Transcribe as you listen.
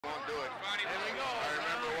we go. I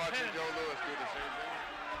remember watching Joe Louis do the same thing.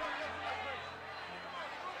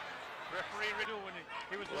 Referee Ridu when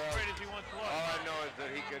he was as great as he once was. All I know is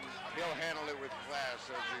that he'll handle it with class,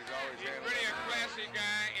 as he's always handled it. He's really a classy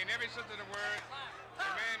guy in every sense of the word. The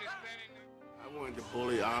man is standing there. I wanted to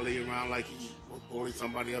bully Ali around like he would bully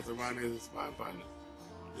somebody else around his sparring partner.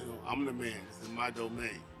 You know, I'm the man. This is my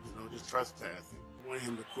domain. You know, just trespassing. I wanted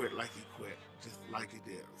him to quit like he quit, just like he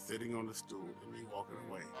did, sitting on the stool and me walking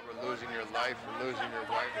away. For losing your life, for losing your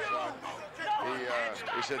wife,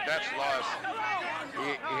 he said that's loss.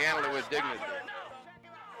 He handled it with dignity.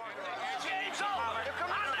 Game's over. They're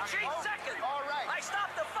coming on the cheat second. All right. I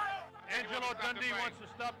stopped the fight. Angelo Dundee wants to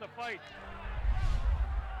stop the fight.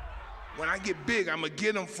 When I get big, I'm gonna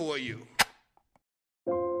get them for you.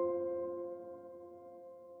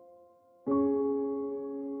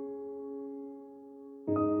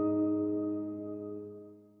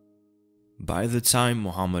 By the time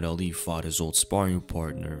Muhammad Ali fought his old sparring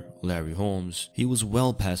partner, Larry Holmes, he was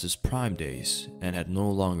well past his prime days and had no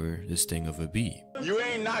longer the sting of a bee. You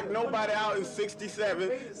ain't knocked nobody out in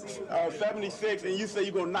 67, 76, and you say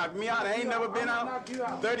you gonna knock me out. I ain't never been out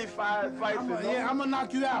 35 fights. Yeah, I'm gonna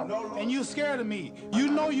knock you out. And you scared of me.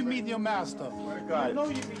 You know you meet your master. You know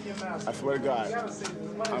you meet your master. I swear to God.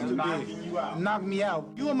 I'm knocking you out. Knock me out.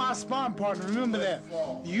 You are my sparring partner. Remember that.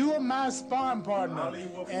 You are my sparring partner.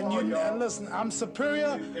 And listen, I'm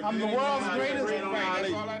superior. I'm the world's greatest.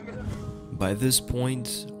 By this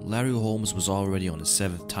point, Larry Holmes was already on his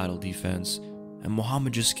 7th title defense, and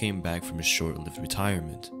Muhammad just came back from his short-lived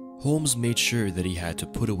retirement. Holmes made sure that he had to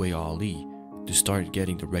put away Ali to start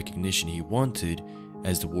getting the recognition he wanted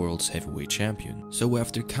as the world's heavyweight champion. So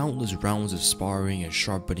after countless rounds of sparring and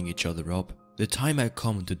sharpening each other up, the time had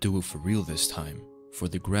come to do it for real this time, for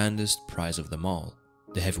the grandest prize of them all,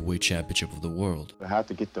 the heavyweight championship of the world. I have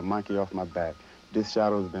to get the monkey off my back. This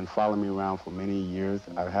shadow has been following me around for many years.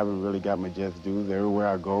 I haven't really got my just dues. Everywhere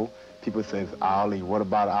I go, people say, Ali, what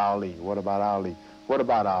about Ali? What about Ali? What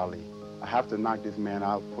about Ali? I have to knock this man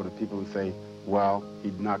out for the people who say, well,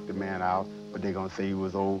 he knocked the man out, but they're going to say he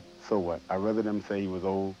was old. So what? I'd rather them say he was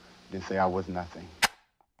old than say I was nothing.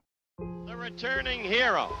 The returning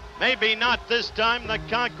hero, maybe not this time the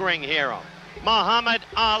conquering hero, Muhammad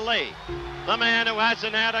Ali, the man who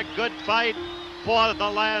hasn't had a good fight for the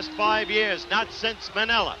last 5 years, not since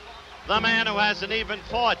Manila. The man who hasn't even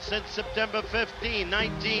fought since September 15,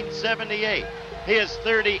 1978. He is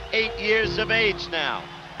 38 years of age now,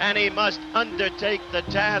 and he must undertake the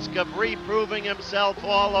task of reproving himself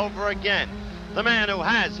all over again. The man who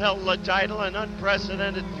has held the title an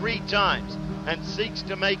unprecedented 3 times and seeks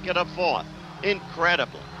to make it a 4th.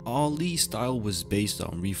 Incredible. Ali's style was based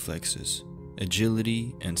on reflexes,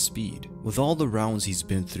 agility, and speed. With all the rounds he's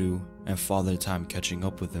been through and Father Time catching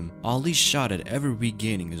up with him, Ali's shot at ever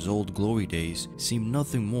regaining his old glory days seemed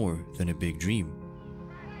nothing more than a big dream.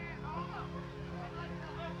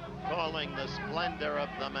 Calling the splendor of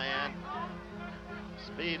the man,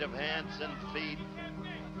 speed of hands and feet,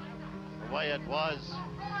 the way it was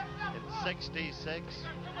in 66.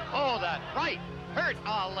 Oh, that right hurt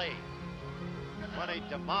Ali when he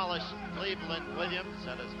demolished Cleveland Williams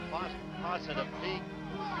at his positive peak.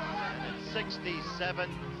 And in 67,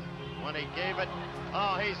 when he gave it,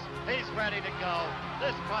 oh, he's ready to go.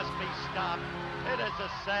 This must be stopped. It is a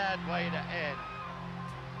sad way to end.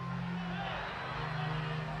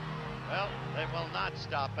 Well, they will not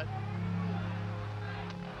stop it.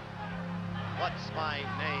 What's my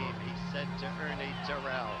name, he said to Ernie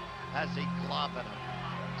Terrell as he clobbered him.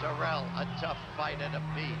 Terrell, a tough fighter to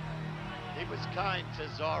beat. He was kind to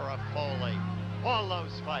Zora Foley. All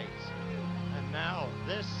those fights. And now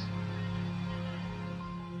this.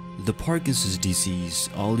 The Parkinson's disease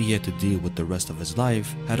Ali had to deal with the rest of his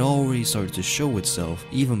life had already started to show itself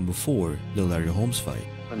even before the Larry Holmes fight.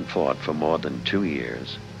 Been fought for more than 2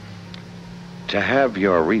 years. To have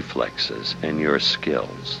your reflexes and your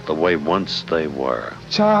skills the way once they were.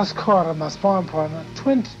 Charles Carter, my sparring partner,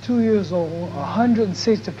 22 years old,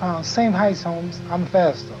 160 pounds, same height, Holmes. I'm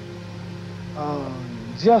faster.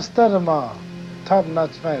 Jeff Studemar,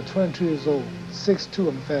 top-notch fighter, 22 years old, 6'2",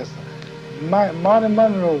 I'm faster. Marty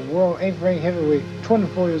Monroe, world 8th ranked heavyweight,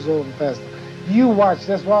 24 years old and faster. You watch,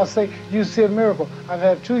 that's why I say you see a miracle. I've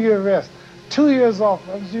had 2 year rest, 2 years off,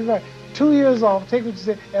 you're right, 2 years off, take what you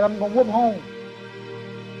say, and I'm gonna whoop home.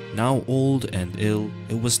 Now old and ill,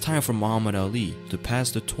 it was time for Muhammad Ali to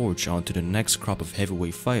pass the torch on to the next crop of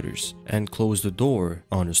heavyweight fighters and close the door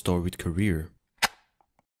on a storied career.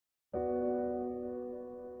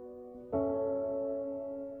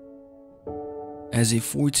 As a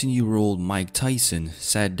 14-year-old Mike Tyson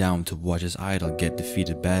sat down to watch his idol get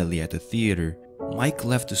defeated badly at the theater, Mike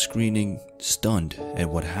left the screening stunned at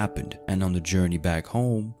what happened, and on the journey back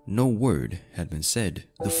home, no word had been said.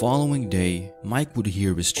 The following day, Mike would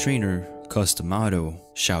hear his trainer, Cus D'Amato,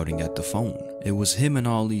 shouting at the phone. It was him and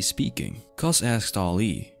Ali speaking. Cus asked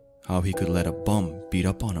Ali how he could let a bum beat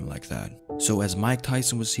up on him like that. So as Mike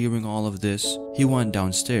Tyson was hearing all of this, he went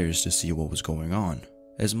downstairs to see what was going on.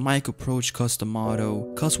 As Mike approached Cus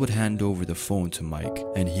D'Amato, Cus would hand over the phone to Mike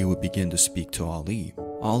and he would begin to speak to Ali.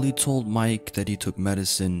 Ali told Mike that he took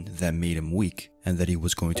medicine that made him weak and that he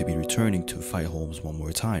was going to be returning to fight Holmes one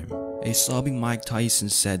more time. A sobbing Mike Tyson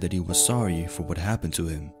said that he was sorry for what happened to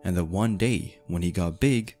him and that one day, when he got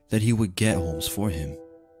big, that he would get Holmes for him.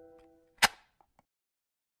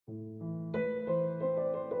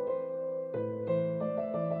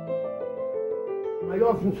 I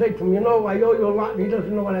often say to him, you know, I owe you a lot, and he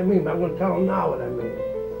doesn't know what I mean, but I'm going to tell him now what I mean.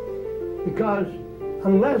 Because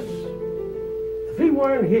if he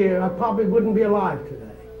weren't here, I probably wouldn't be alive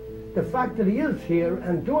today. The fact that he is here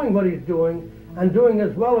and doing what he's doing, and doing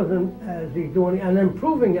as well as he's doing, and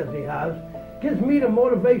improving as he has, gives me the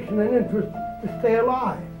motivation and interest to stay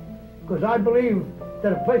alive. Because I believe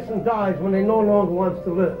that a person dies when they no longer wants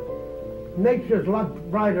to live. Nature's a lot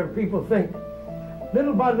brighter than people think.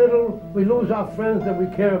 Little by little, we lose our friends that we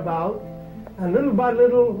care about, and little by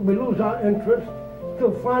little, we lose our interest,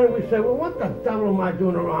 till finally we say, well, what the devil am I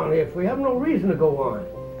doing around here if we have no reason to go on?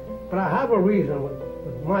 But I have a reason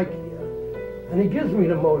with Mike here, and he gives me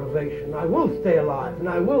the motivation. I will stay alive, and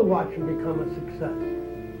I will watch him become a success,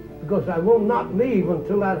 because I will not leave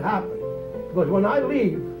until that happens. Because when I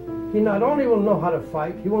leave, he not only will know how to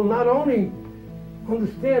fight, he will not only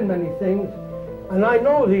understand many things, and I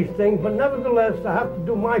know these things, but nevertheless, I have to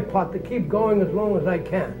do my part to keep going as long as I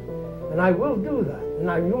can. And I will do that.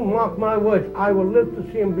 And you mark my words, I will live to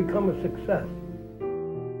see him become a success.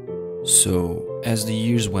 So, as the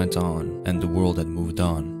years went on and the world had moved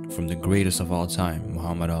on from the greatest of all time,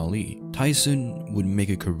 Muhammad Ali, Tyson would make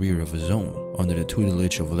a career of his own under the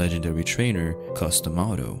tutelage of legendary trainer Cus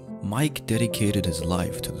D'Amato. Mike dedicated his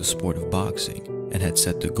life to the sport of boxing and had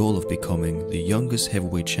set the goal of becoming the youngest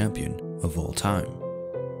heavyweight champion of all time.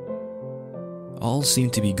 All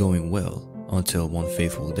seemed to be going well until one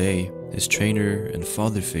fateful day, his trainer and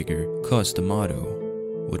father figure, Cus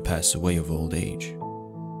D'Amato, would pass away of old age.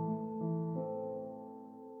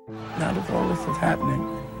 Now that all this is happening,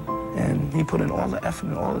 and he put in all the effort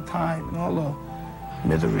and all the time and all the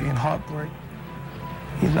misery and heartbreak,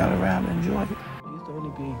 he's not around to enjoy it. I used to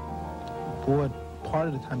only be bored part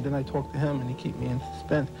of the time. Then I talk to him and he keep me in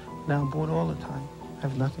suspense. Now I'm bored all the time. I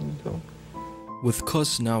have nothing to do. With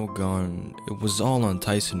Cus now gone, it was all on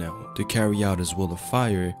Tyson now to carry out his will of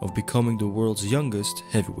fire of becoming the world's youngest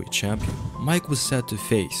heavyweight champion. Mike was set to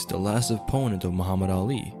face the last opponent of Muhammad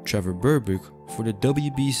Ali, Trevor Berbick, for the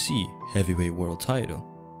WBC heavyweight world title.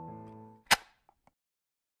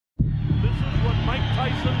 This is what Mike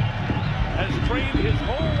Tyson has trained his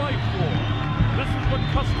whole life for. This is what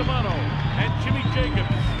Cus D'Amato and Jimmy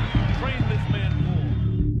Jacobs trained this man for.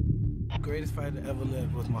 The greatest fighter that ever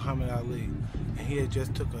lived was Muhammad Ali, and he had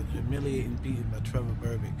just took a humiliating beating by Trevor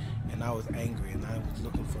Berbick, and I was angry and I was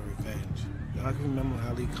looking for revenge. And I can remember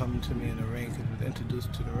Ali coming to me in the ring, because he was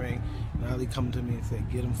introduced to the ring, and Ali coming to me and said,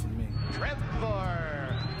 "Get him for me."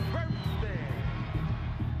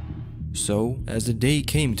 So, as the day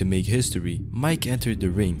came to make history, Mike entered the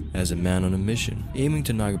ring as a man on a mission, aiming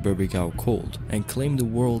to knock Berbick out cold and claim the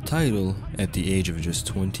world title at the age of just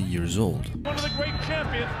 20 years old. One of the great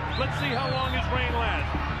champions. Let's see how long his reign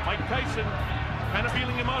lasts. Mike Tyson kind of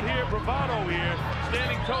feeling him out here, bravado here,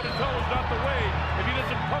 standing toe-to-toe is not the way. If he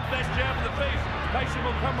doesn't pump that jab in the face, Tyson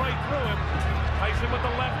will come right through him. Tyson with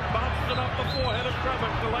the left, bounces it off the forehead of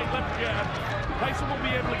Trevor, the light left jab. Tyson will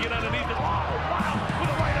be able to get underneath it. Oh, wow! With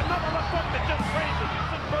a right, another left hook that just raises.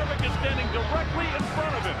 Berbick is standing directly in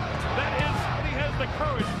front of him. That is, he has the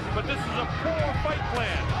courage, but this is a poor fight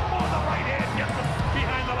plan. Oh, the right hand gets him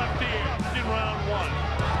behind the left ear in round one.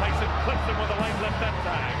 Tyson clips him with a light left that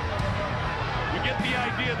time. You get the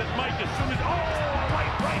idea that Mike, as soon as, oh, a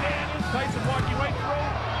right hand, Tyson walking right through.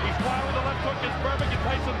 He's wild with the left hook as Berbick, and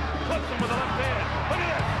Tyson clips him with the left hand. Look at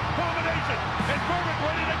this, combination, and Berbick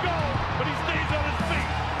ready to go, but he stays on his feet.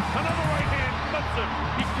 Another right hand clips him.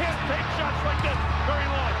 He can't take shots like this very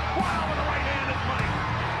long. Wow, with the right hand is Mike.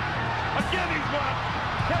 Again he's got,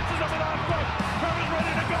 catches him with off foot. Trevor's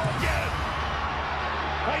ready to go again.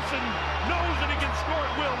 Tyson knows that he can score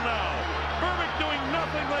at will now. Berbick doing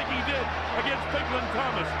nothing like he did against Pigland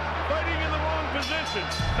Thomas. Fighting in the wrong position.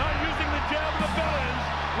 Not using the jab and the bell ends.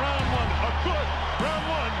 Round one. A good round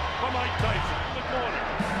one for Mike Tyson. In the corner.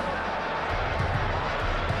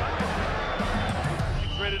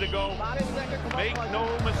 ready to go. Make no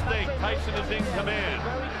mistake, Tyson is in command.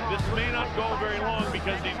 This may not go very long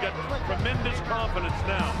because he's got tremendous confidence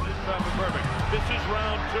now. Trevor Perfect. This is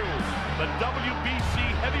round 2. The WBC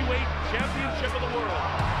Heavyweight Championship of the world.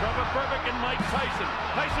 Trevor Perfect and Mike Tyson.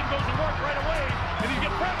 Tyson goes to work right away, and he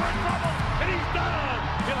gets Trevor in trouble, and he's down.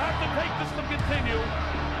 He'll have to take this to continue.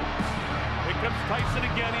 Here comes Tyson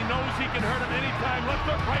again. He knows he can hurt him anytime. Left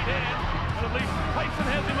hook, right hand. And at least Tyson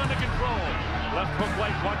has him under control. Left hook,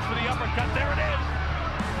 right. Watch for the uppercut. There it is.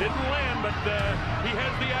 Didn't land, but he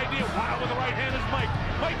has the idea. Wow, with the right hand is Mike.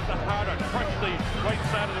 Mike's the harder. Crushed the right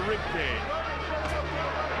side of the rib cage.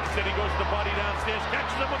 Instead, he goes to the body downstairs.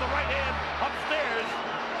 Catches him with the right hand upstairs.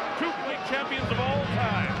 2 great champions of all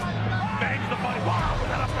time. Bangs the body. Wow, with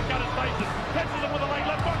that uppercut is Tyson. Catches him with the right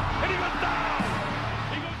left hook, and he goes down.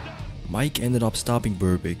 Mike ended up stopping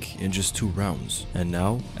Berbick in just 2 rounds, and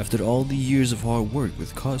now, after all the years of hard work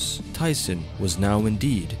with Cuss, Tyson was now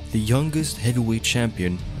indeed the youngest heavyweight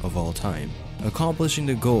champion of all time, accomplishing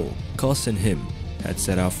the goal Cuss and him had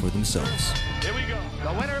set out for themselves. Here we go.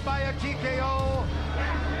 The winner by a TKO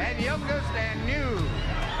and youngest and new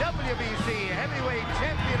WBC heavyweight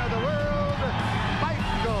champion of the world,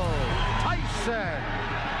 Michael Tyson.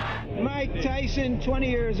 Mike Tyson, 20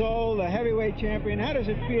 years old, a heavyweight champion. How does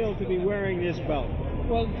it feel to be wearing this belt?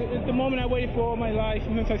 Well, it's the moment I waited for all my life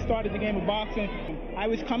since I started the game of boxing. I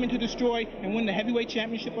was coming to destroy and win the heavyweight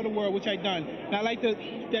championship of the world, which I've done. And I'd like to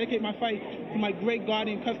dedicate my fight to my great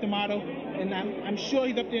guardian, Cus D'Amato. And I'm sure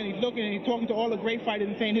he's up there and he's looking and he's talking to all the great fighters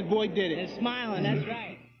and saying his boy did it. And smiling, that's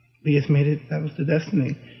right. He just made it, that was the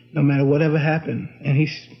destiny, no matter whatever happened. And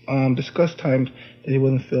he's discussed times that he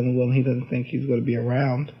wasn't feeling well and he doesn't think he's going to be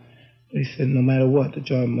around. He said, no matter what, the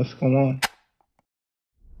job must go on.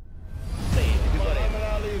 Muhammad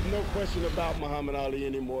Ali is no question about Muhammad Ali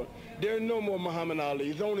anymore. There's no more Muhammad Ali.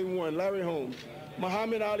 There's only one, Larry Holmes.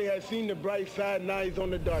 Muhammad Ali has seen the bright side, now he's on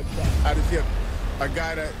the dark side. I just see a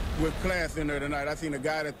guy that with class in there tonight. I seen a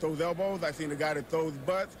guy that throws elbows. I seen a guy that throws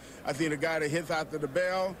butts. I seen a guy that hits after the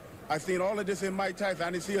bell. I seen all of this in Mike Tyson.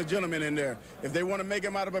 I didn't see a gentleman in there. If they want to make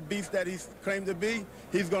him out of a beast that he's claimed to be,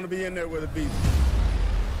 he's going to be in there with a beast.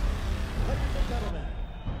 Ladies and gentlemen,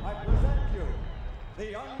 I present you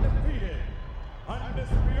the undefeated,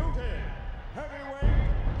 undisputed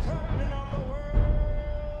heavyweight champion of the world,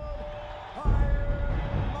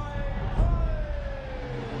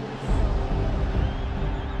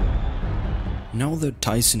 Now that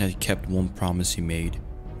Tyson had kept one promise he made,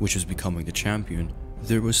 which was becoming the champion,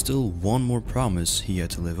 there was still one more promise he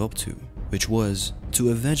had to live up to, which was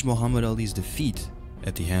to avenge Muhammad Ali's defeat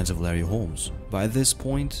at the hands of Larry Holmes. By this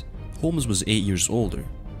point, Holmes was 8 years older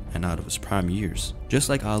and out of his prime years, just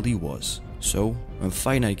like Ali was. So, when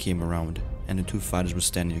fight night came around and the 2 fighters were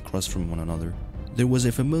standing across from one another, there was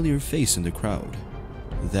a familiar face in the crowd.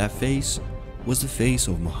 That face was the face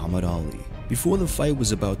of Muhammad Ali. Before the fight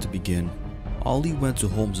was about to begin, Ali went to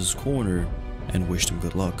Holmes' corner and wished him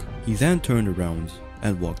good luck. He then turned around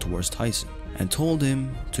and walked towards Tyson and told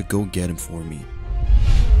him to go get him for me.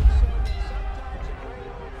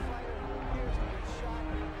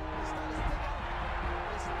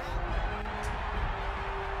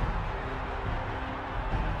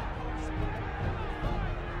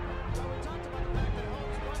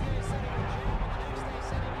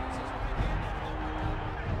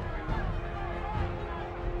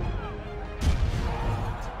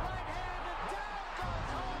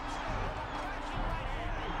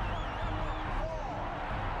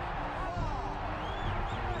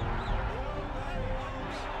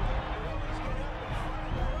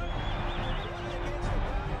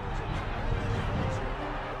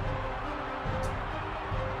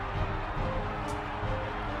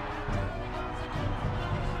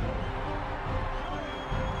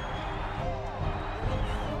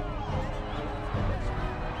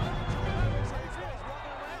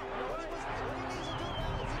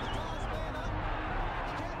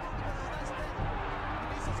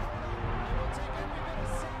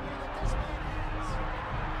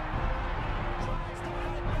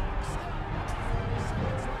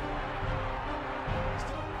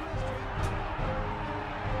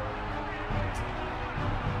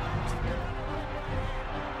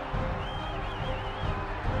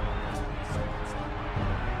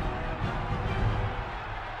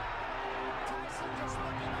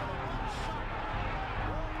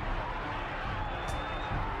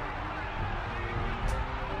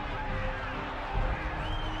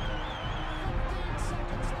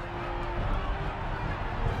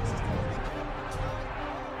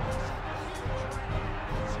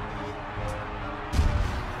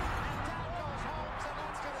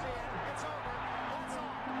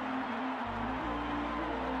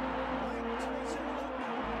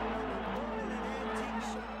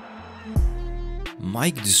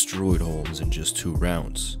 Mike destroyed Holmes in just 2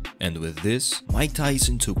 rounds, and with this, Mike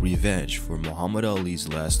Tyson took revenge for Muhammad Ali's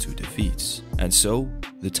last 2 defeats. And so,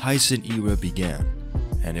 the Tyson era began,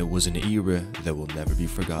 and it was an era that will never be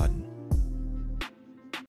forgotten.